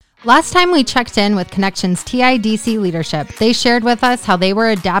Last time we checked in with Connection's TIDC leadership, they shared with us how they were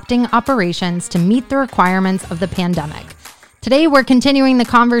adapting operations to meet the requirements of the pandemic. Today, we're continuing the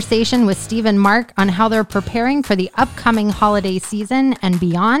conversation with Steve and Mark on how they're preparing for the upcoming holiday season and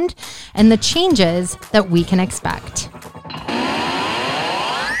beyond, and the changes that we can expect.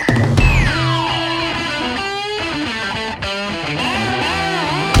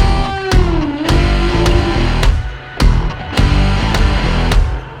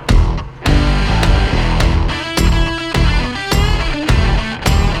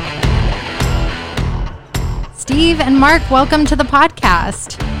 Steve and Mark, welcome to the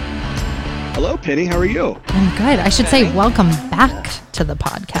podcast. Hello, Penny. How are you? I'm good. I should say welcome back to the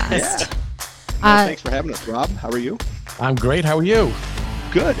podcast. Thanks for having us, Rob. How are you? I'm great. How are you?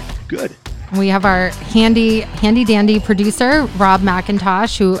 Good. We have our handy dandy producer, Rob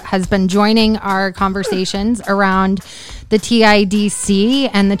McIntosh, who has been joining our conversations around the TIDC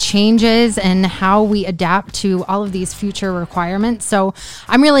and the changes and how we adapt to all of these future requirements. So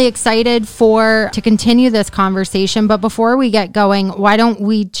I'm really excited to continue this conversation. But before we get going, why don't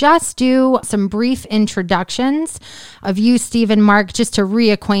we just do some brief introductions of you, Steve and Mark, just to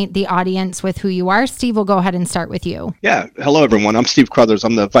reacquaint the audience with who you are. Steve, we'll go ahead and start with you. Yeah. Hello, everyone. I'm Steve Crothers.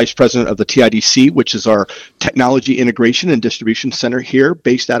 I'm the Vice President of the TIDC, which is our Technology Integration and Distribution Center here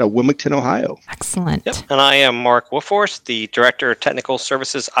based out of Wilmington, Ohio. Excellent. Yep. And I am Mark Wolforth, the Director of Technical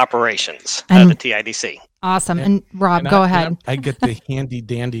Services Operations at the TIDC. Awesome. And Rob, go ahead. I get the handy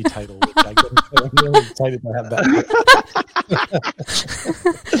dandy title, which I'm really excited to have that.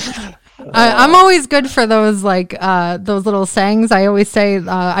 I'm always good for those those little sayings. I always say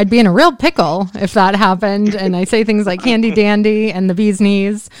I'd be in a real pickle if that happened. And I say things like handy dandy and the bee's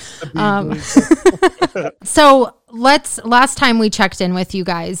knees. So last time we checked in with you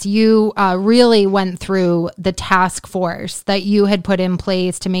guys, you really went through the task force that you had put in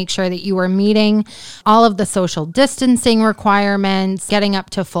place to make sure that you were meeting all of the social distancing requirements, getting up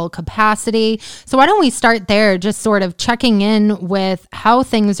to full capacity. So why don't we start there, just sort of checking in with how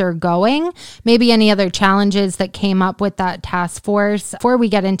things are going, maybe any other challenges that came up with that task force before we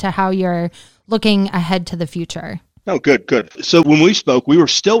get into how you're looking ahead to the future. Oh, good. So when we spoke, we were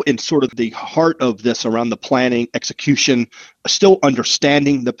still in sort of the heart of this around the planning, execution, still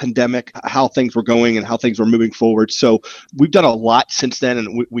understanding the pandemic, how things were going and how things were moving forward. So we've done a lot since then,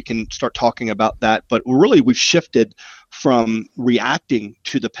 and we can start talking about that. But really, we've shifted from reacting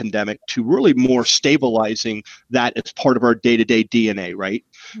to the pandemic to really more stabilizing that as part of our day-to-day DNA, right?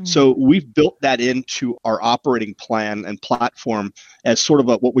 Mm-hmm. So we've built that into our operating plan and platform as sort of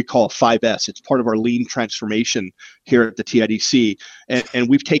what we call a 5S. It's part of our lean transformation here at the TIDC. And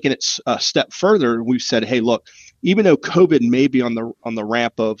we've taken it a step further. We've said, hey, look, even though COVID may be on the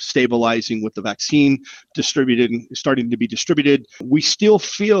ramp of stabilizing with the vaccine starting to be distributed, we still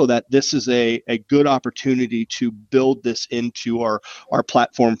feel that this is a good opportunity to build this into our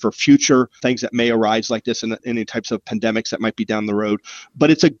platform for future things that may arise like this and any types of pandemics that might be down the road.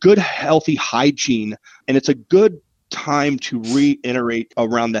 But it's a good, healthy hygiene, and it's a good time to reiterate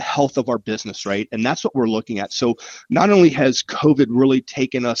around the health of our business, right? And that's what we're looking at. So not only has COVID really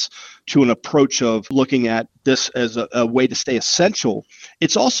taken us to an approach of looking at this as a way to stay essential,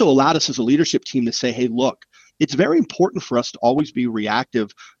 it's also allowed us as a leadership team to say, hey, look, it's very important for us to always be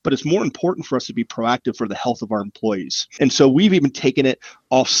reactive, but it's more important for us to be proactive for the health of our employees. And so we've even taken it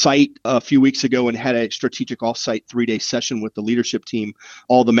off-site a few weeks ago and had a strategic off-site 3-day session with the leadership team,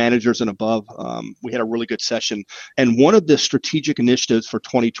 all the managers and above. We had a really good session. And one of the strategic initiatives for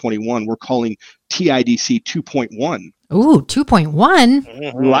 2021, we're calling TIDC 2.1. Ooh,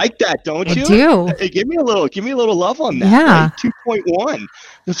 2.1. Like that, don't you? I do. Hey, give me a little love on that. Yeah. Right?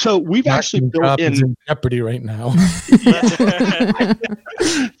 2.1. So we've actually built in jeopardy right now.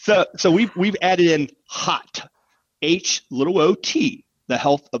 So we've added in HOT, HOT, the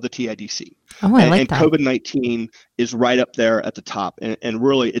health of the TIDC. Oh, I like and that. COVID-19 is right up there at the top. And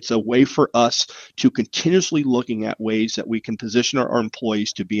really, it's a way for us to continuously looking at ways that we can position our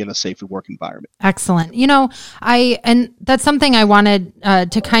employees to be in a safe work environment. Excellent. And that's something I wanted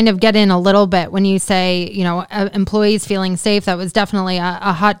to kind of get in a little bit when you say, employees feeling safe. That was definitely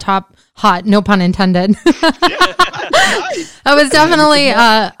a hot, no pun intended. That was definitely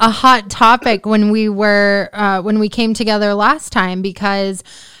a hot topic when we came together last time, because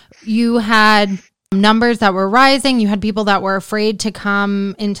you had numbers that were rising. You had people that were afraid to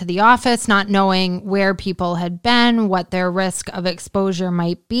come into the office, not knowing where people had been, what their risk of exposure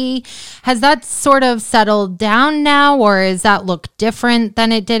might be. Has that sort of settled down now, or does that look different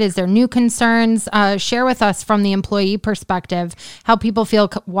than it did? Is there new concerns? Share with us from the employee perspective how people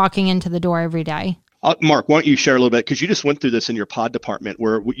feel walking into the door every day. Mark, why don't you share a little bit, because you just went through this in your pod department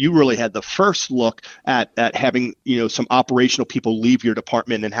where you really had the first look at having some operational people leave your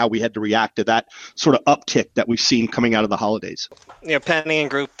department and how we had to react to that sort of uptick that we've seen coming out of the holidays. Penny and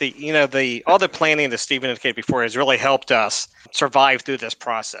group, all the planning that Stephen indicated before has really helped us survive through this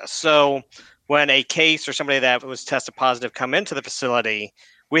process. So when a case or somebody that was tested positive come into the facility,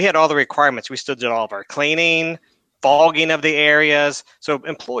 we had all the requirements. We still did all of our cleaning, fogging of the areas. So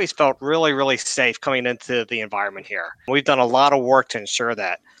employees felt really, really safe coming into the environment here. We've done a lot of work to ensure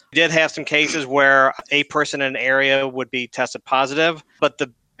that. We did have some cases where a person in an area would be tested positive, but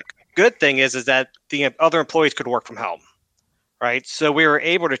the good thing is that the other employees could work from home, right? So we were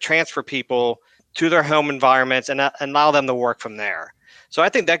able to transfer people to their home environments and allow them to work from there. So I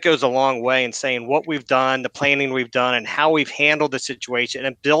think that goes a long way in saying what we've done, the planning we've done, and how we've handled the situation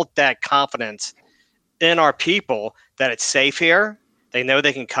and built that confidence in our people that it's safe here. They know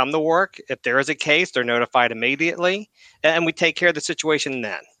they can come to work. If there is a case, they're notified immediately, and we take care of the situation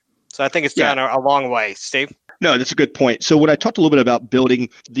then. So I think it's done a long way. Steve? No, that's a good point. So when I talked a little bit about building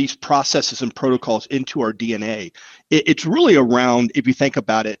these processes and protocols into our DNA, it's really around, if you think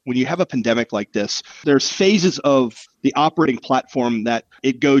about it, when you have a pandemic like this, there's phases of the operating platform that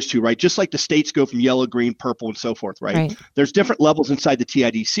it goes to, right? Just like the states go from yellow, green, purple, and so forth, right? There's different levels inside the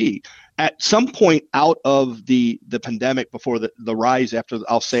TIDC. At some point out of the pandemic, before the rise, after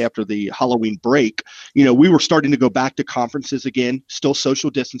the Halloween break, we were starting to go back to conferences again, still social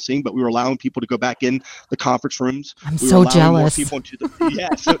distancing, but we were allowing people to go back in the conference rooms. I'm so jealous. More people into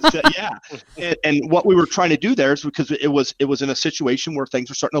and what we were trying to do there is, because it was in a situation where things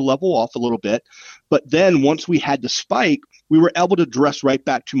were starting to level off a little bit, but then once we had the spike, we were able to dress right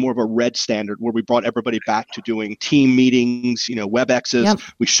back to more of a red standard where we brought everybody back to doing team meetings, WebExes. Yep.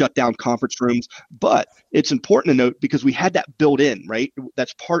 We shut down conference rooms. But it's important to note, because we had that built in, right?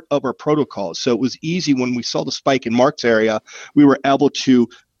 That's part of our protocols. So it was easy when we saw the spike in Mark's area, we were able to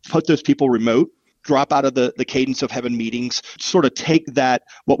put those people remote, drop out of the cadence of having meetings, sort of take that,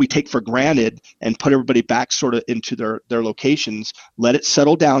 what we take for granted, and put everybody back sort of into their locations, let it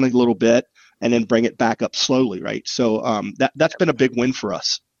settle down a little bit, and then bring it back up slowly, right? So that's been a big win for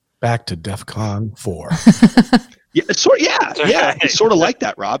us. Back to DEFCON 4. It's sort of like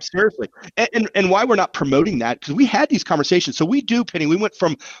that, Rob. Seriously, and why we're not promoting that, because we had these conversations. So we do, Penny. We went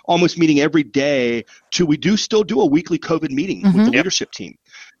from almost meeting every day to we do still do a weekly COVID meeting with the leadership team.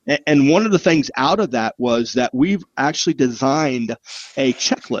 And one of the things out of that was that we've actually designed a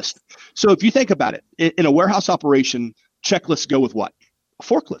checklist. So if you think about it, in a warehouse operation, checklists go with what?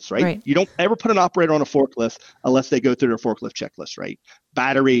 Forklifts, right? You don't ever put an operator on a forklift unless they go through their forklift checklist, right?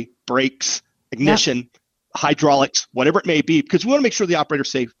 Battery, brakes, ignition, hydraulics, whatever it may be, because we want to make sure the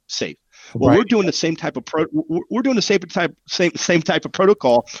operator's safe. Well, we're doing the same type of same type of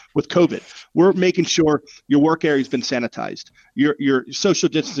protocol with COVID. We're making sure your work area's been sanitized, your social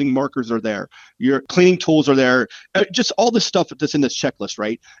distancing markers are there, your cleaning tools are there, just all this stuff that's in this checklist,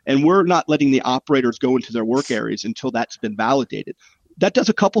 right? And we're not letting the operators go into their work areas until that's been validated. That does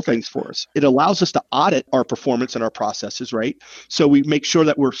a couple things for us. It allows us to audit our performance and our processes, right? So we make sure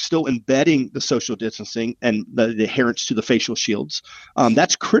that we're still embedding the social distancing and the adherence to the facial shields.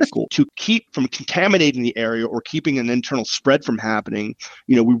 That's critical to keep from contaminating the area or keeping an internal spread from happening.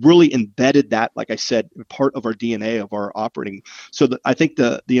 We really embedded that, like I said, part of our DNA of our operating. So I think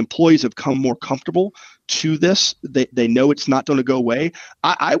the employees have come more comfortable to this. They know it's not going to go away.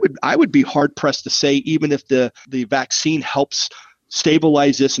 I would be hard pressed to say, even if the vaccine helps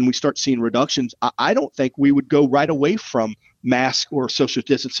stabilize this and we start seeing reductions, I don't think we would go right away from mask or social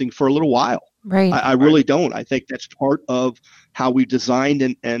distancing for a little while. Right. I really don't. I think that's part of how we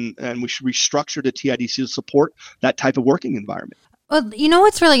designed and we should restructure the TIDC to support that type of working environment. Well,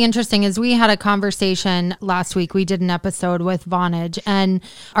 what's really interesting is we had a conversation last week. We did an episode with Vonage, and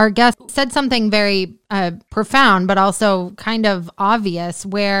our guest said something very profound, but also kind of obvious,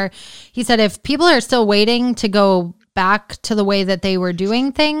 where he said if people are still waiting to go back to the way that they were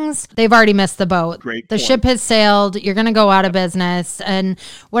doing things, they've already missed the boat. The ship has sailed. You're going to go out of business. And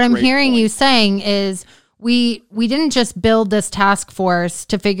what I'm hearing you saying is we didn't just build this task force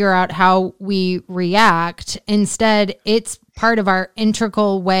to figure out how we react. Instead, it's part of our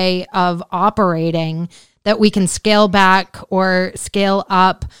integral way of operating that we can scale back or scale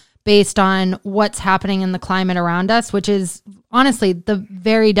up based on what's happening in the climate around us, which is honestly the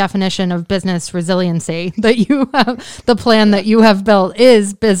very definition of business resiliency that you have. The plan that you have built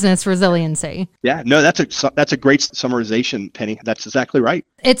is business resiliency. Yeah, no, that's a great summarization, Penny. That's exactly right.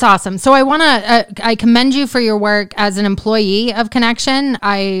 It's awesome. So I commend you for your work as an employee of Connection.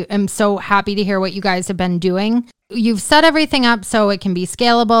 I am so happy to hear what you guys have been doing. you've set everything up so it can be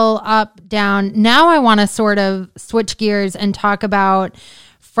scalable, up, down. Now I want to sort of switch gears and talk about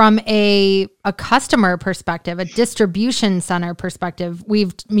from a customer perspective, a distribution center perspective.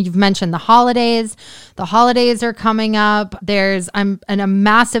 You've mentioned the holidays. The holidays are coming up. There's a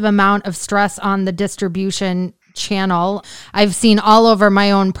massive amount of stress on the distribution channel. I've seen all over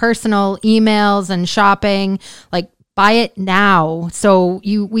my own personal emails and shopping, like, buy it now so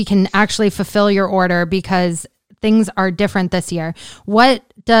we can actually fulfill your order because things are different this year. What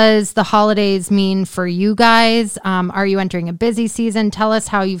does the holidays mean for you guys? Are you entering a busy season? Tell us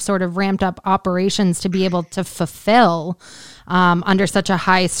how you've sort of ramped up operations to be able to fulfill under such a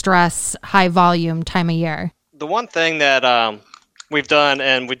high stress, high volume time of year. The one thing that we've done,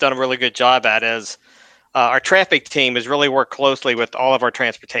 and we've done a really good job at, is our traffic team has really worked closely with all of our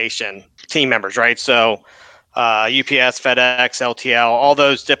transportation team members, right? So UPS, FedEx, LTL, all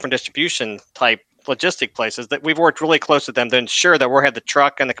those different distribution type logistic places, that we've worked really close with them to ensure that we have the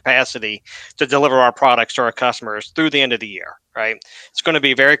truck and the capacity to deliver our products to our customers through the end of the year, right? It's going to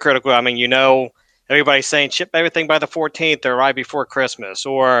be very critical. I mean, everybody's saying ship everything by the 14th or right before Christmas,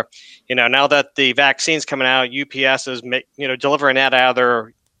 or, now that the vaccine's coming out, UPS is, delivering that out of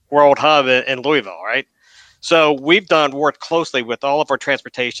their world hub in Louisville, right? So we've worked closely with all of our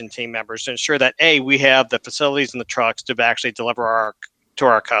transportation team members to ensure that we have the facilities and the trucks to actually deliver to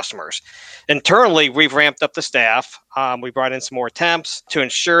our customers. Internally, we've ramped up the staff. We brought in some more temps to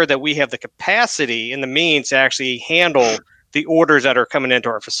ensure that we have the capacity and the means to actually handle the orders that are coming into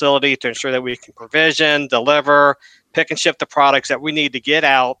our facility, to ensure that we can provision, deliver, pick and ship the products that we need to get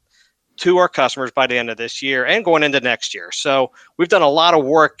out to our customers by the end of this year and going into next year. So we've done a lot of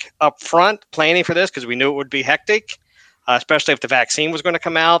work up front planning for this because we knew it would be hectic, especially if the vaccine was going to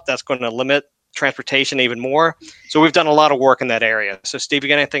come out. That's going to limit transportation even more. So we've done a lot of work in that area. So Steve, you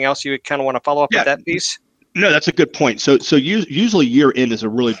got anything else you kind of want to follow up with that piece? No, that's a good point. So usually year end is a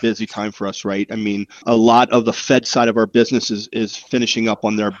really busy time for us, right? I mean, a lot of the Fed side of our business is finishing up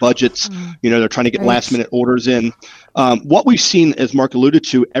on their budgets. They're trying to get last minute orders in. What we've seen, as Mark alluded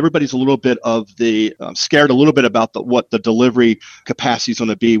to, everybody's a little bit of the scared a little bit about what the delivery capacity is going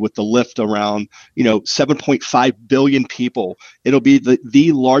to be with the lift around, 7.5 billion people. It'll be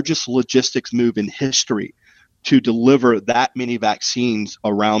the largest logistics move in history to deliver that many vaccines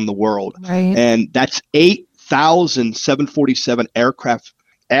around the world. Right. And that's 8,000 747 aircraft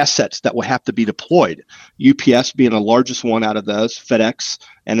assets that will have to be deployed. UPS being the largest one out of those, FedEx,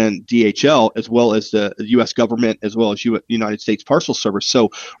 and then DHL, as well as the U.S. government, as well as United States Parcel Service. So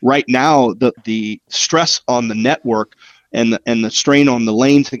right now, the stress on the network and the strain on the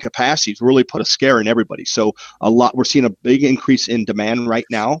lanes and capacities really put a scare in everybody. So we're seeing a big increase in demand right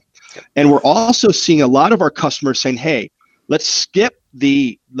now. And we're also seeing a lot of our customers saying, hey, let's skip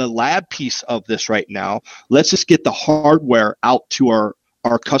the lab piece of this right now. Let's just get the hardware out to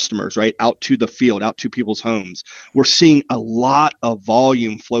our customers, right? Out to the field, out to people's homes. We're seeing a lot of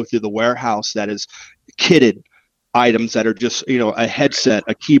volume flow through the warehouse that is kitted items that are just, a headset,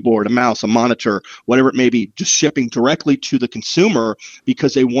 a keyboard, a mouse, a monitor, whatever it may be, just shipping directly to the consumer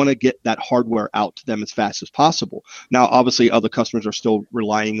because they want to get that hardware out to them as fast as possible. Now, obviously, other customers are still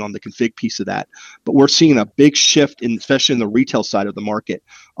relying on the config piece of that, but we're seeing a big shift, especially in the retail side of the market,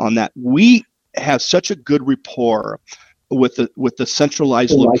 on that. We have such a good rapport with the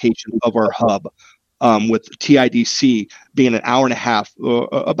centralized location of our hub. With TIDC being an hour and a half,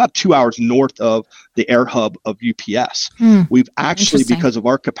 about 2 hours north of the air hub of UPS. We've actually, because of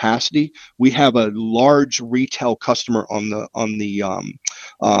our capacity, we have a large retail customer on the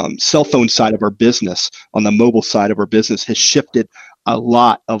cell phone side of our business, on the mobile side of our business, has shifted a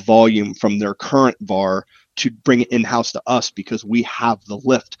lot of volume from their current VAR to bring it in-house to us because we have the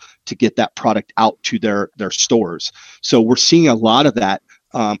lift to get that product out to their stores. So we're seeing a lot of that.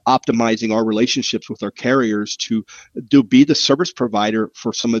 Optimizing our relationships with our carriers to be the service provider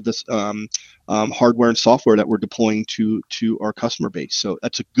for some of this hardware and software that we're deploying to our customer base. So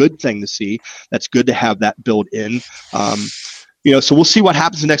that's a good thing to see. That's good to have that built in. So we'll see what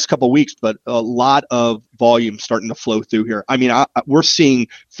happens the next couple of weeks, but a lot of volume starting to flow through here. I mean, we're seeing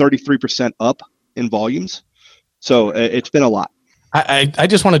 33% up in volumes. So it's been a lot. I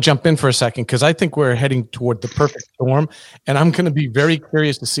just want to jump in for a second because I think we're heading toward the perfect storm, and I'm going to be very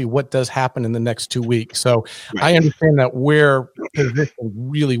curious to see what does happen in the next 2 weeks. So I understand that we're positioned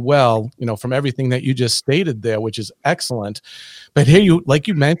really well, from everything that you just stated there, which is excellent. But here like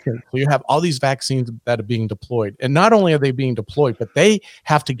you mentioned, so you have all these vaccines that are being deployed, and not only are they being deployed, but they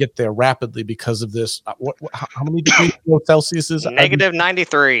have to get there rapidly because of this. How many degrees Celsius is negative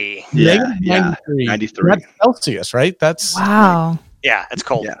 93? Yeah, 93. That's Celsius, right? That's wow. Yeah, it's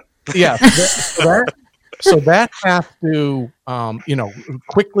cold. Yeah. So that has to,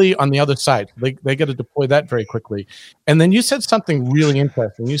 quickly on the other side. They got to deploy that very quickly. And then you said something really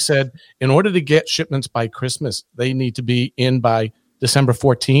interesting. You said in order to get shipments by Christmas, they need to be in by December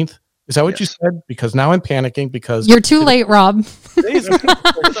 14th. Is that what you said? Because now I'm panicking because you're too late, Rob.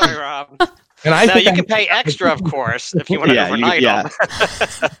 Sorry, Rob. And I think you can pay extra, of course, if you want to overnight them.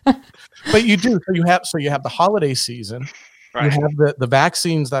 But you do. So you have the holiday season. Right. You have the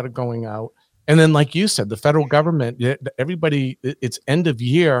vaccines that are going out. And then, like you said, the federal government, everybody, it's end of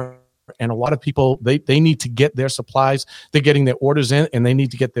year. And a lot of people, they need to get their supplies. They're getting their orders in, and they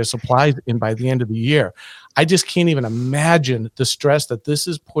need to get their supplies in by the end of the year. I just can't even imagine the stress that this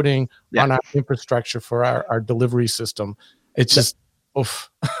is putting on our infrastructure for our delivery system. It's just, oof.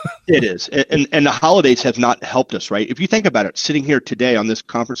 It is. And the holidays have not helped us, right? If you think about it, sitting here today on this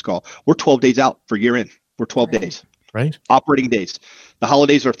conference call, we're 12 days out for year end. We're 12 days. Right. Operating days. The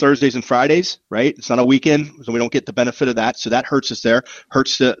holidays are Thursdays and Fridays, right? It's not a weekend, so we don't get the benefit of that. So that hurts us there,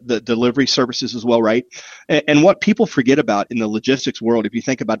 hurts the delivery services as well, right? And what people forget about in the logistics world, if you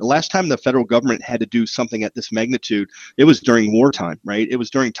think about it, the last time the federal government had to do something at this magnitude, it was during wartime, right? It was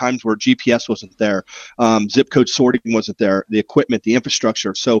during times where GPS wasn't there, zip code sorting wasn't there, the equipment, the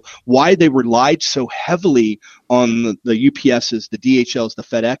infrastructure. So why they relied so heavily on the UPSs, the DHLs, the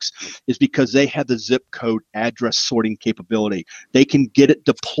FedEx, is because they have the zip code address sorting capability. They can get it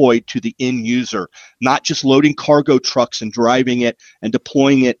deployed to the end user, not just loading cargo trucks and driving it and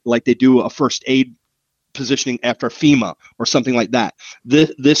deploying it like they do a first aid positioning after FEMA or something like that.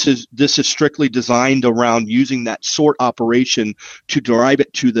 This is strictly designed around using that sort operation to drive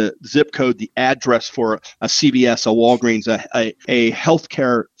it to the zip code, the address for a CVS, a Walgreens, a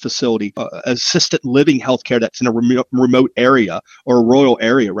healthcare facility, assisted living healthcare that's in a remote area or a rural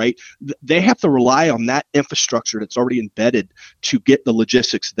area, right? They have to rely on that infrastructure that's already embedded to get the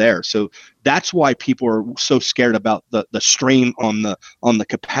logistics there. So that's why people are so scared about the strain on the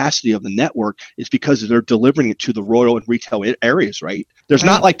capacity of the network, is because they're delivering it to the rural and retail areas, right? There's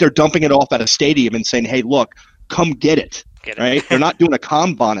not like they're dumping it off at a stadium and saying, hey, look, come get it. Right? They're not doing a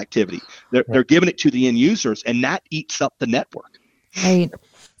Kanban activity. They're giving it to the end users, and that eats up the network. Right.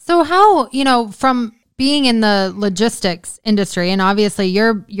 So how, from being in the logistics industry, and obviously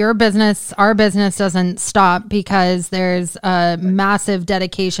your business, our business doesn't stop because there's a massive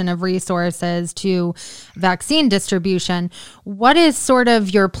dedication of resources to vaccine distribution. What is sort of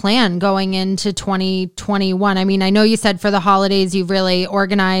your plan going into 2021? I mean, I know you said for the holidays, you've really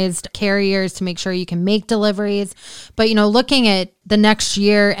organized carriers to make sure you can make deliveries, but, looking at the next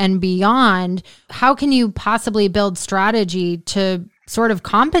year and beyond, how can you possibly build strategy to sort of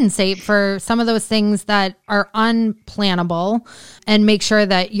compensate for some of those things that are unplannable and make sure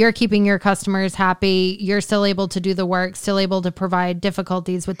that you're keeping your customers happy, you're still able to do the work, still able to provide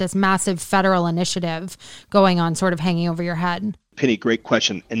difficulties with this massive federal initiative going on, sort of hanging over your head? Penny, great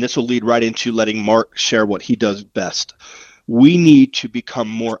question. And this will lead right into letting Mark share what he does best. We need to become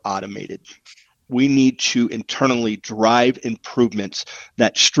more automated. We need to internally drive improvements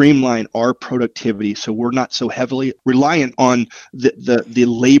that streamline our productivity so we're not so heavily reliant on the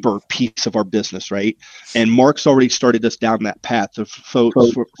labor piece of our business, right? And Mark's already started us down that path.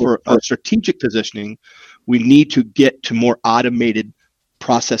 For a strategic positioning, we need to get to more automated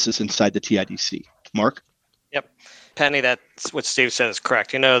processes inside the TIDC. Mark? Yep. Penny, that's what Steve said is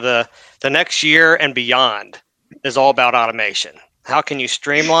correct. The next year and beyond is all about automation. How can you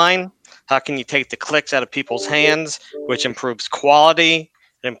streamline? How can you take the clicks out of people's hands, which improves quality,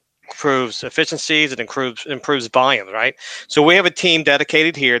 it improves efficiencies, it improves volumes, right? So we have a team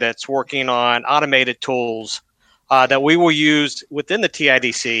dedicated here that's working on automated tools that we will use within the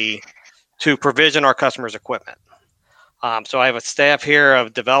TIDC to provision our customers' equipment. So I have a staff here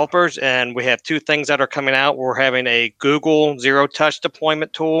of developers, and we have two things that are coming out. We're having a Google zero-touch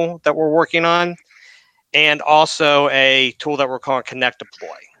deployment tool that we're working on, and also a tool that we're calling Connect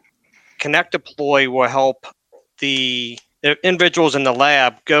Deploy. Connect Deploy will help the individuals in the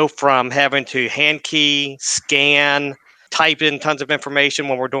lab go from having to hand key, scan, type in tons of information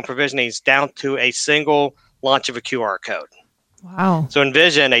when we're doing provisionings down to a single launch of a QR code. Wow. So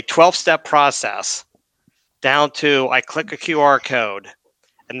envision a 12-step process down to I click a QR code,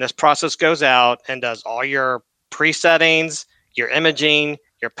 and this process goes out and does all your pre-settings, your imaging,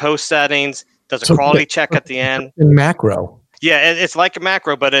 your post settings, does a quality check at the end. In macro. Yeah, it's like a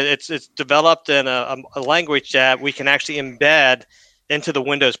macro, but it's developed in a language that we can actually embed into the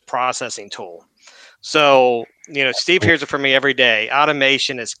Windows processing tool. So, Steve hears it from me every day.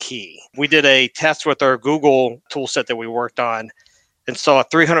 Automation is key. We did a test with our Google tool set that we worked on and saw a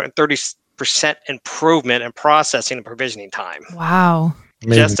 330% improvement in processing and provisioning time. Wow.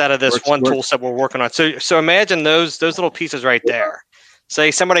 Amazing. just out of this one tool set we're working on. So imagine those little pieces right there.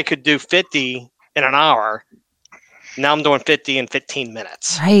 Say somebody could do 50 in an hour. Now I'm doing 50 in 15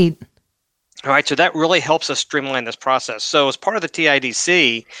 minutes. Right. All right. So that really helps us streamline this process. So as part of the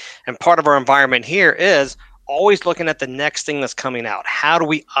TIDC and part of our environment here is always looking at the next thing that's coming out. How do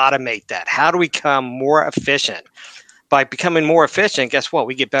we automate that? How do we become more efficient? By becoming more efficient, guess what?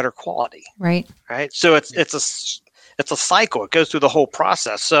 We get better quality. Right. Right. So it's a cycle. It goes through the whole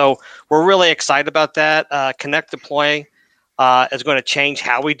process. So we're really excited about that. Connect Deploy is going to change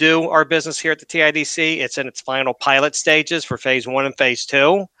how we do our business here at the TIDC. It's in its final pilot stages for phase 1 and phase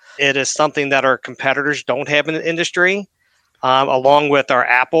 2. It is something that our competitors don't have in the industry. Along with our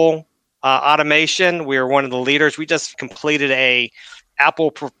Apple automation, we are one of the leaders. We just completed a Apple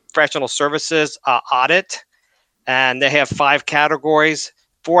professional services audit, and they have 5 categories.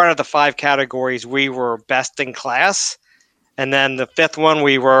 4 out of the 5 categories, we were best in class. And then the 5th one,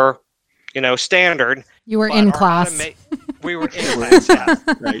 we were, standard. You were in class. We were in class, yeah.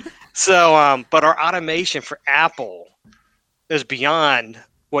 Right. So, but our automation for Apple is beyond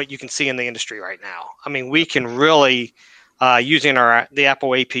what you can see in the industry right now. I mean, we can really, using the Apple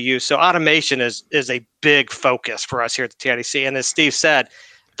APU. So automation is a big focus for us here at the TIDC. And as Steve said,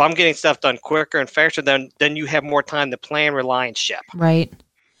 if I'm getting stuff done quicker and faster, then you have more time to plan, rely, and ship. Right.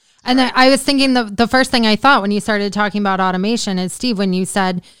 And I was thinking the first thing I thought when you started talking about automation is, Steve, when you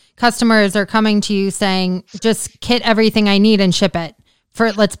said customers are coming to you saying, just kit everything I need and ship it.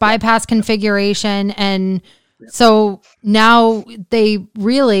 Let's bypass configuration. And so now they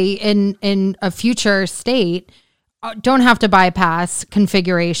really, in a future state, don't have to bypass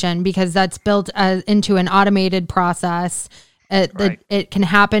configuration because that's built into an automated process. It can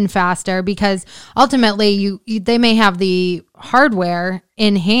happen faster because ultimately they may have the hardware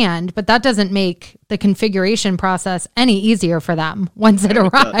in hand, but that doesn't make the configuration process any easier for them once it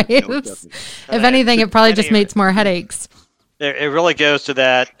arrives. If anything, it probably just makes more headaches. It really goes to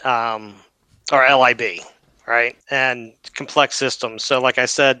that, our LIB, right? And complex systems. So like I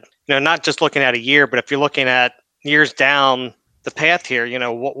said, not just looking at a year, but if you're looking at years down the path here,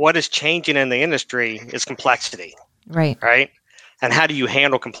 what is changing in the industry is complexity. Right. Right. And how do you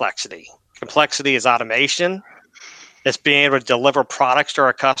handle complexity? Complexity is automation. It's being able to deliver products to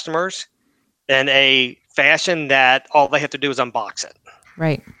our customers in a fashion that all they have to do is unbox it.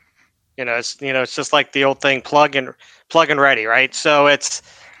 Right. It's just like the old thing, plug and ready, right? So it's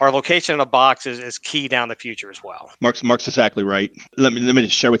our location in a box is key down the future as well. Mark's exactly right. Let me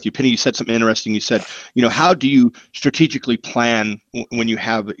just share with you, Penny. You said something interesting. You said, how do you strategically plan when you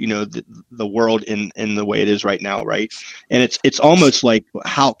have the world in the way it is right now, right? And it's almost like,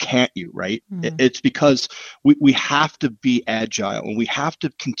 how can't you, right? Mm-hmm. It's because we have to be agile and we have to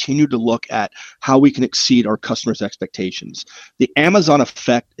continue to look at how we can exceed our customers' expectations. The Amazon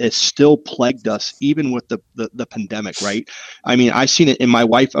effect has still plagued us even with the pandemic, right? I mean, I've seen it in my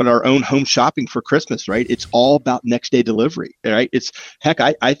wife on our own home shopping for Christmas, right? It's all about next day delivery, right? It's heck,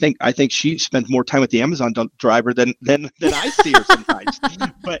 I think she spends more time with the Amazon driver than I see her sometimes.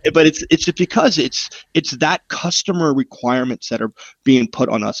 but it's just because it's that customer requirements that are being put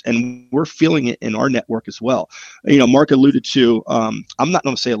on us, and we're feeling it in our network as well. Mark alluded to, I'm not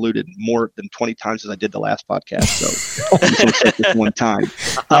going to say alluded more than 20 times as I did the last podcast, so I'm just going to say this one time.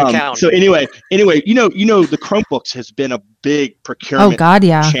 So anyway, the Chromebooks has been a big procurement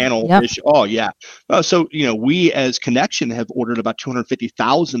channel issue. Oh yeah. So we as Connection have ordered about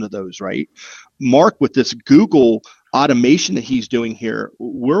 250,000 of those, right? Mark, with this Google automation that he's doing here,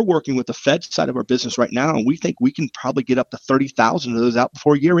 we're working with the Fed side of our business right now, and we think we can probably get up to 30,000 of those out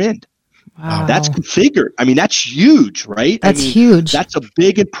before year end. Wow. That's configured. I mean, that's huge, right? That's huge. That's a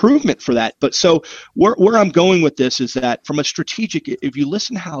big improvement for that. But so where I'm going with this is that from a strategic, if you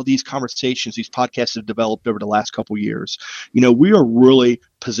listen how these conversations, these podcasts have developed over the last couple of years, we are really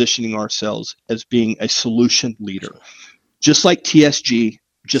positioning ourselves as being a solution leader. Just like TSG,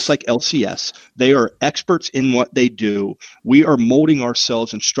 just like LCS, they are experts in what they do. We are molding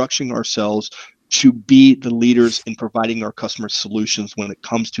ourselves and structuring ourselves to be the leaders in providing our customers solutions when it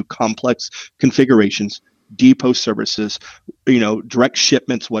comes to complex configurations, depot services, direct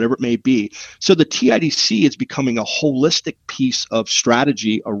shipments, whatever it may be. So the TIDC is becoming a holistic piece of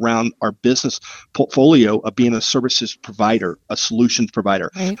strategy around our business portfolio of being a services provider, a solutions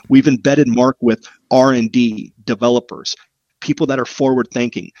provider. Right. We've embedded Mark with R&D developers, people that are forward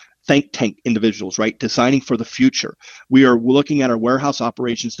thinking, think tank individuals, right? Designing for the future. We are looking at our warehouse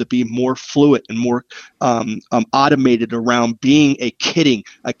operations to be more fluid and more automated around being a kitting,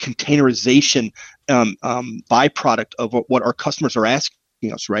 a containerization byproduct of what our customers are asking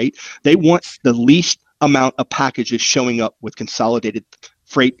us, right? They want the least amount of packages showing up with consolidated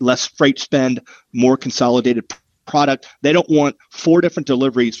less freight spend, more consolidated product. They don't want 4 different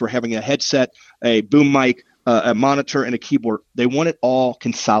deliveries for having a headset, a boom mic, a monitor, and a keyboard. They want it all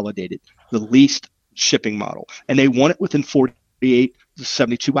consolidated, the least shipping model. And they want it within 48 to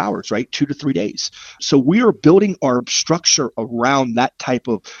 72 hours, right? 2 to 3 days. So we are building our structure around that type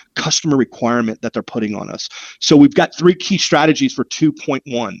of customer requirement that they're putting on us. So we've got 3 key strategies for 2.1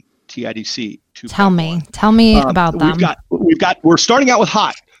 TIDC. 2.1. Tell me about them. We're starting out with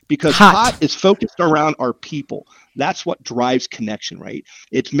HOT, because HOT is focused around our people. That's what drives connection, right?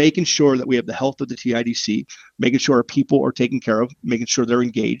 It's making sure that we have the health of the TIDC, making sure our people are taken care of, making sure they're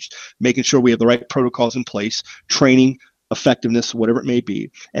engaged, making sure we have the right protocols in place, training, effectiveness, whatever it may be.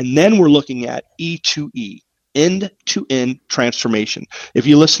 And then we're looking at E2E, end-to-end transformation. If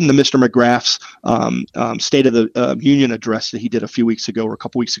you listen to Mr. McGrath's State of the Union address that he did a few weeks ago or a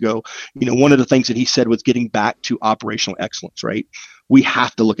couple weeks ago, one of the things that he said was getting back to operational excellence, right? We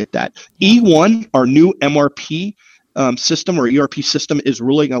have to look at that. E1, our new MRP system or ERP system, is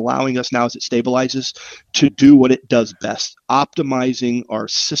really allowing us now, as it stabilizes, to do what it does best, optimizing our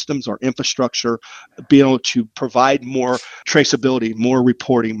systems, our infrastructure, being able to provide more traceability, more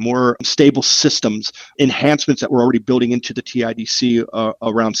reporting, more stable systems, enhancements that we're already building into the TIDC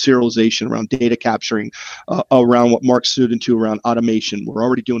around serialization, around data capturing, around what Mark stood into around automation. We're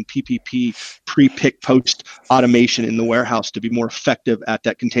already doing PPP, pre-pick, post automation in the warehouse to be more effective at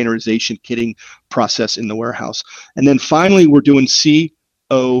that containerization kitting process in the warehouse. And then finally, we're doing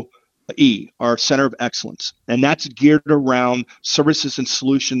COE, our Center of Excellence. And that's geared around services and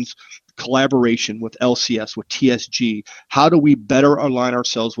solutions collaboration with LCS, with TSG. How do we better align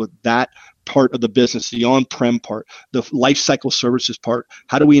ourselves with that part of the business, the on-prem part, the life cycle services part?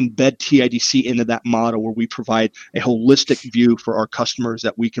 How do we embed TIDC into that model where we provide a holistic view for our customers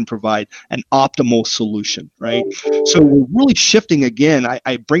that we can provide an optimal solution, right? So we're really shifting again.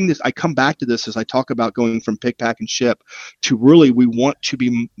 I come back to this as I talk about going from pick, pack, and ship to really we want to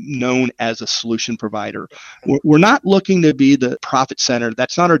be known as a solution provider. We're not looking to be the profit center.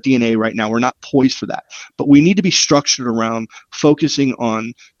 That's not our DNA right now. We're not poised for that. But we need to be structured around focusing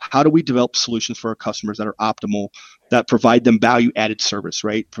on how do we develop solutions for our customers that are optimal, that provide them value-added service,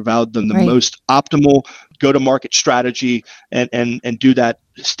 right? Provide them the most optimal go-to-market strategy and do that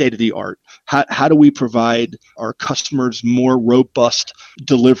state-of-the-art. How do we provide our customers more robust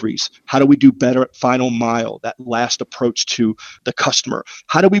deliveries? How do we do better at final mile, that last approach to the customer?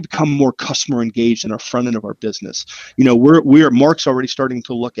 How do we become more customer engaged in our front end of our business? Mark's already starting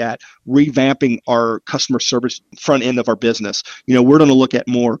to look at revamping our customer service front end of our business. We're going to look at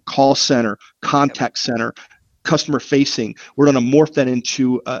more call center, contact center, customer facing. We're going to morph that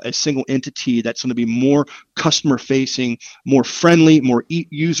into a single entity that's going to be more customer facing, more friendly, more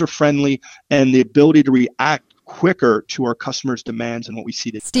user friendly, and the ability to react quicker to our customers' demands and what we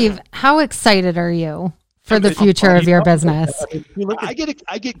see today. Steve, how excited are you for the future of your business? I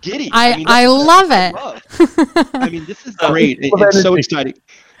get giddy. I love it. This is great. It's so exciting.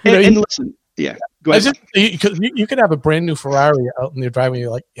 And listen, yeah. Go ahead. Because you could have a brand new Ferrari out in your driveway. You're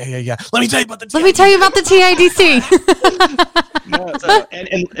like, yeah. Let me tell you about the TIDC. Let me tell you about the TIDC.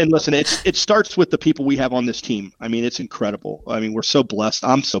 And listen, it starts with the people we have on this team. It's incredible. We're so blessed.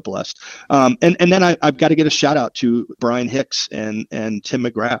 I'm so blessed. And then I've got to get a shout out to Brian Hicks and Tim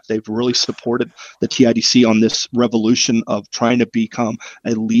McGrath. They've really supported the TIDC on this revolution of trying to become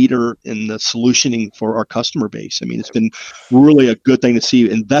a leader in the solutioning for our customer base. It's been really a good thing to see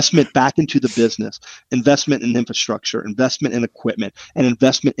investment back into the business. Investment in infrastructure, investment in equipment, and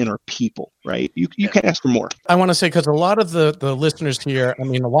investment in our people, right? You can't ask for more. I want to say, because a lot of the listeners here, a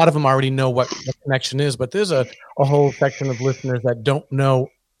lot of them already know what the connection is, but there's a whole section of listeners that don't know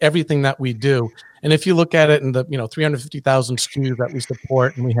everything that we do. And if you look at it in the 350,000 SKUs that we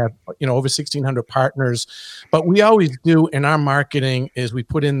support, and we have over 1,600 partners, but we always do in our marketing is we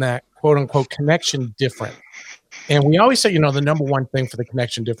put in that quote unquote connection different. And we always say, the number one thing for the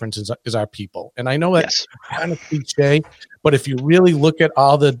connection difference is our people. And I know that's kind of cliche, but if you really look at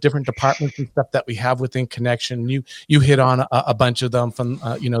all the different departments and stuff that we have within Connection, you hit on a bunch of them from,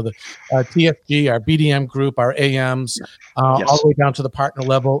 the TSG, our BDM group, our AMs, all the way down to the partner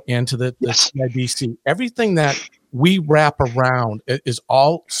level and to the TIDC. Everything that we wrap around is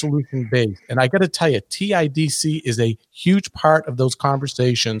all solution based. And I got to tell you, TIDC is a huge part of those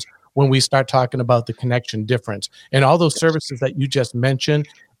conversations when we start talking about the connection difference and all those services that you just mentioned.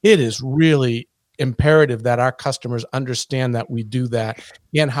 It is really imperative that our customers understand that we do that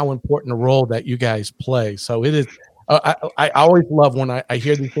and how important a role that you guys play. So it is I always love when I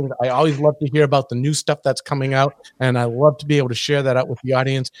hear these things. I always love to hear about the new stuff that's coming out, and I love to be able to share that out with the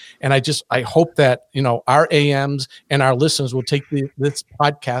audience. And I hope that, our AMs and our listeners will take this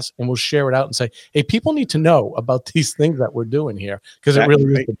podcast and we'll share it out and say, hey, people need to know about these things that we're doing here, because it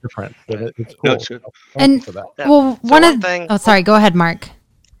really is different. It's cool. No, it's good. And for that. well, oh, sorry, go ahead, Mark.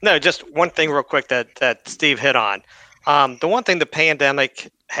 No, just one thing real quick that Steve hit on. The one thing the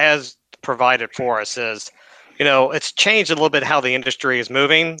pandemic has provided for us is, it's changed a little bit how the industry is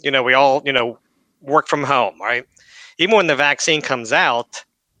moving. We all, work from home, right? Even when the vaccine comes out,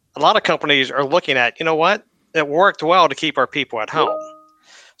 a lot of companies are looking at, what? It worked well to keep our people at home.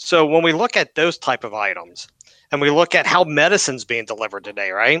 So when we look at those type of items and we look at how medicine's being delivered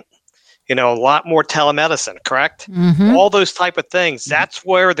today, right? A lot more telemedicine, correct? Mm-hmm. All those type of things. That's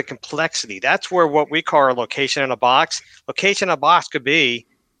where the complexity, that's where what we call a location in a box. Location in a box could be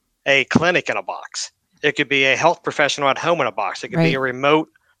a clinic in a box. It could be a health professional at home in a box. It could be a remote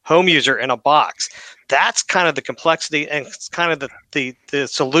home user in a box. That's kind of the complexity, and it's kind of the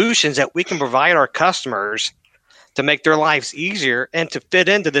solutions that we can provide our customers to make their lives easier and to fit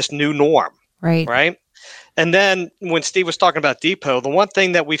into this new norm. Right. And then when Steve was talking about Depot, the one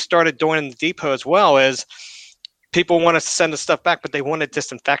thing that we've started doing in the Depot as well is people want us to send the stuff back, but they want to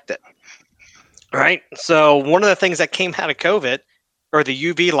disinfect it. Right. So one of the things that came out of COVID are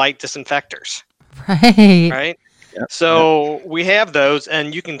the UV light disinfectors. Right. Yep. So we have those,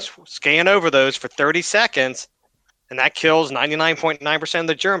 and you can scan over those for 30 seconds, and that kills 99.9% of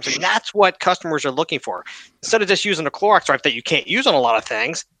the germs. And that's what customers are looking for. Instead of just using a Clorox wipe that you can't use on a lot of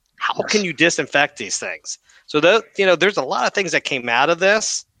things, how can you disinfect these things? So there's a lot of things that came out of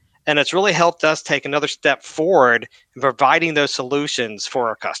this, and it's really helped us take another step forward in providing those solutions for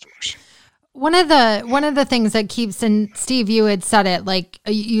our customers. One of the things that keeps, and Steve, you had said it, like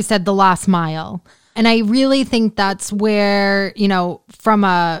you said, the last mile. And I really think that's where, from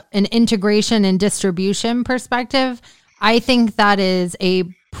an integration and distribution perspective, I think that is a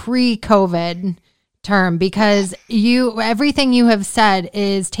pre-COVID term, because everything you have said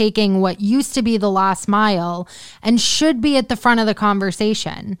is taking what used to be the last mile and should be at the front of the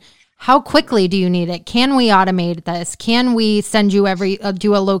conversation. How quickly do you need it? Can we automate this? Can we send you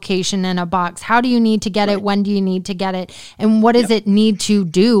do a location in a box? How do you need to get it? When do you need to get it? And what does it need to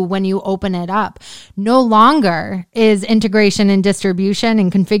do when you open it up? No longer is integration and distribution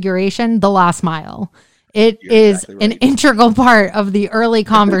and configuration the last mile. It is an integral part of the early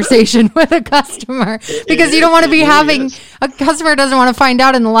conversation with a customer, because you don't want to be having a customer doesn't want to find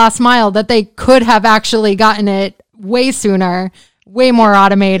out in the last mile that they could have actually gotten it way sooner, way more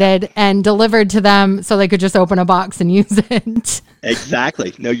automated, and delivered to them so they could just open a box and use it.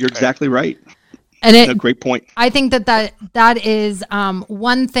 Exactly. No, you're exactly right. And a great point. I think that is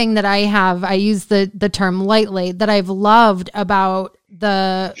one thing that I use the term lightly, that I've loved about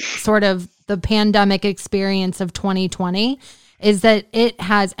the sort of the pandemic experience of 2020 is that it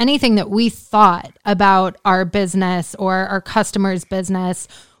has anything that we thought about our business or our customers' business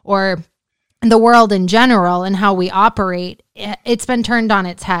or the world in general and how we operate, it's been turned on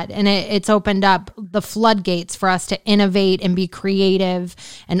its head, and it's opened up the floodgates for us to innovate and be creative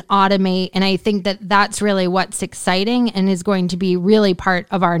and automate. And I think that that's really what's exciting and is going to be really part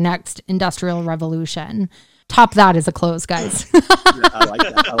of our next industrial revolution. Top that as a close, guys. I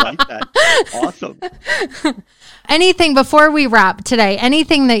like that. Awesome. Anything before we wrap today,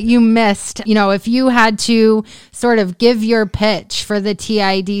 anything that you missed, if you had to sort of give your pitch for the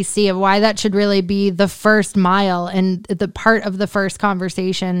TIDC of why that should really be the first mile and the part of the first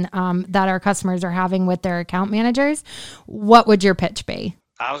conversation that our customers are having with their account managers, what would your pitch be?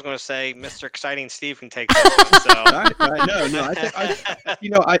 I was going to say, Mr. Exciting Steve can take this one. So.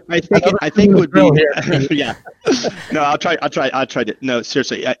 No. I think it would be. Yeah. No, I'll try to. No,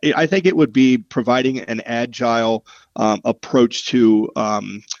 seriously. I think it would be providing an agile approach to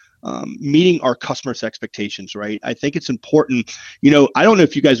meeting our customers' expectations. Right. I think it's important. I don't know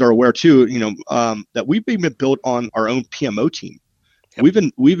if you guys are aware too. That we've been built on our own PMO team.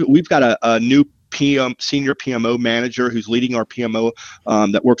 Yep. We've got a new senior PMO manager who's leading our PMO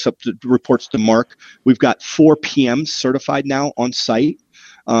that reports to Mark. We've got 4 PMs certified now on site.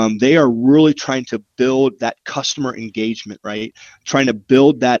 They are really trying to build that customer engagement, right? Trying to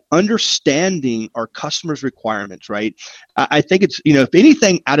build that understanding our customers' requirements, right? I think it's, if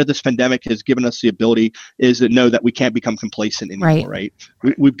anything out of this pandemic has given us the ability is to know that we can't become complacent anymore, right?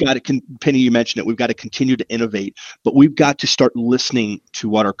 We've got to, Penny, you mentioned it, we've got to continue to innovate, but we've got to start listening to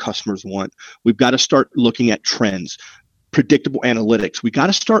what our customers want. We've got to start looking at trends. predictable analytics. We got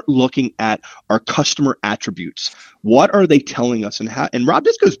to start looking at our customer attributes. What are they telling us? And Rob,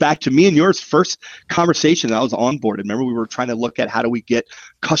 this goes back to me and yours first conversation that I was onboarded. Remember, we were trying to look at how do we get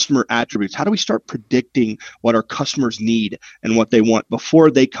customer attributes? How do we start predicting what our customers need and what they want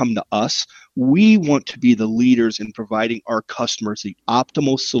before they come to us? We want to be the leaders in providing our customers the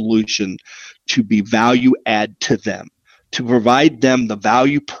optimal solution to be value add to them, to provide them the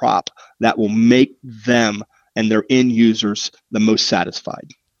value prop that will make them and their end users the most satisfied.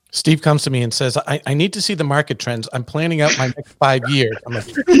 Steve comes to me and says, I need to see the market trends. I'm planning out my next 5 years. I'm like,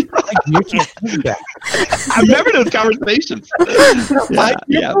 you can't do that. I remember those conversations.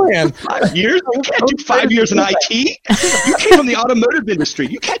 5-year plan. 5 years? You can't do 5 years in IT. You came from the automotive industry.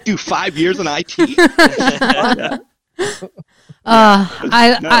 You can't do 5 years in IT.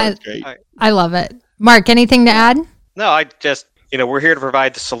 I love it. Mark, anything to add? No, I just, we're here to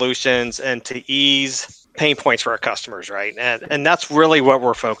provide the solutions and to ease pain points for our customers, right? And that's really what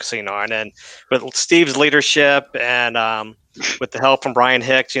we're focusing on. And with Steve's leadership and with the help from Brian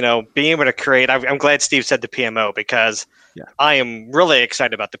Hicks, being able to create, I'm glad Steve said the PMO because I am really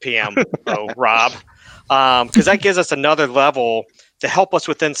excited about the PMO, Rob, because that gives us another level to help us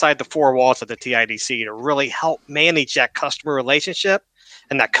with inside the four walls of the TIDC to really help manage that customer relationship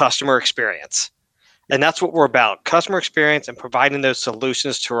and that customer experience. And that's what we're about, customer experience and providing those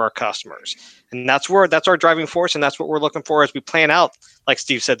solutions to our customers. And that's our driving force. And that's what we're looking for as we plan out, like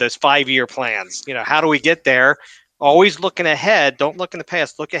Steve said, those 5-year plans. How do we get there? Always looking ahead. Don't look in the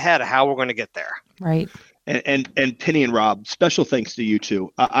past. Look ahead at how we're going to get there. Right. And Penny and Rob, special thanks to you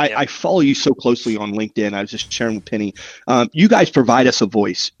too. I follow you so closely on LinkedIn. I was just sharing with Penny. You guys provide us a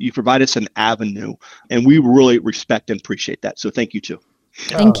voice. You provide us an avenue. And we really respect and appreciate that. So thank you too.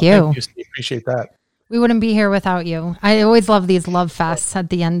 Thank you. Thank you, Steve. Appreciate that. We wouldn't be here without you. I always love these love fests at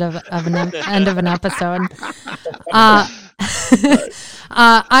the end of an episode.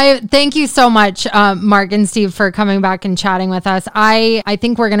 I thank you so much, Mark and Steve, for coming back and chatting with us. I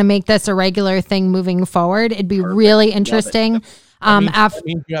think we're going to make this a regular thing moving forward. It'd be really interesting. That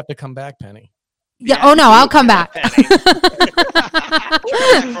means you have to come back, Penny. Yeah. Oh no, I'll come back.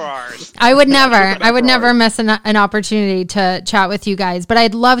 I would never miss an opportunity to chat with you guys, but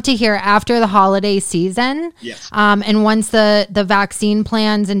I'd love to hear after the holiday season. Yes. And once the vaccine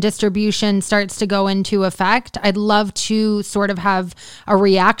plans and distribution starts to go into effect, I'd love to sort of have a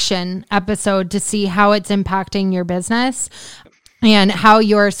reaction episode to see how it's impacting your business and how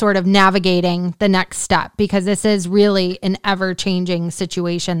you're sort of navigating the next step, because this is really an ever-changing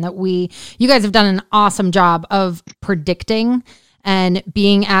situation that you guys have done an awesome job of predicting and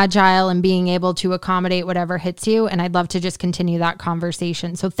being agile and being able to accommodate whatever hits you. And I'd love to just continue that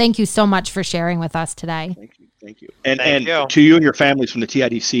conversation. So thank you so much for sharing with us today. Thank you. And to you and your families from the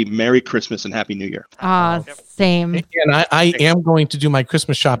TIDC, Merry Christmas and Happy New Year. Same. And I am going to do my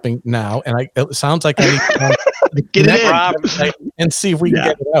Christmas shopping now. And it sounds like I need to get it in and see if we can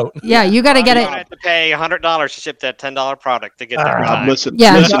get it out. Yeah, you got to get it. You have to pay $100 to ship that $10 product to get there. Listen,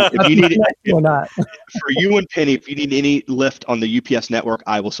 if you need it, for you and Penny, if you need any lift on the UPS network,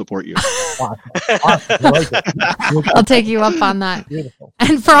 I will support you. Awesome. I like it. I'll take you up on that. Beautiful.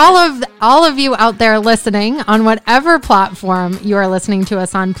 And for all of you out there listening on whatever platform you are listening to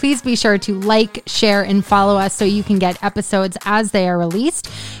us on, please be sure to like, share, and follow us so you can get episodes as they are released.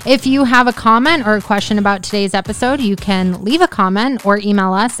 If you have a comment or a question about today's episode, you can leave a comment or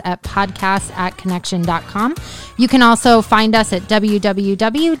email us at podcast@connection.com. You can also find us at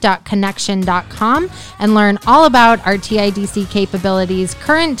www.connection.com and learn all about our TIDC capabilities,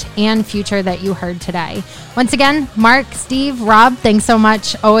 current and future, that you heard today. Once again, Mark, Steve, Rob, thanks so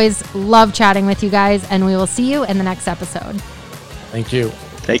much. Always love chatting with you guys, and we will see you in the next episode. Thank you.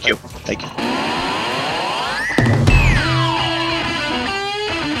 Thank you.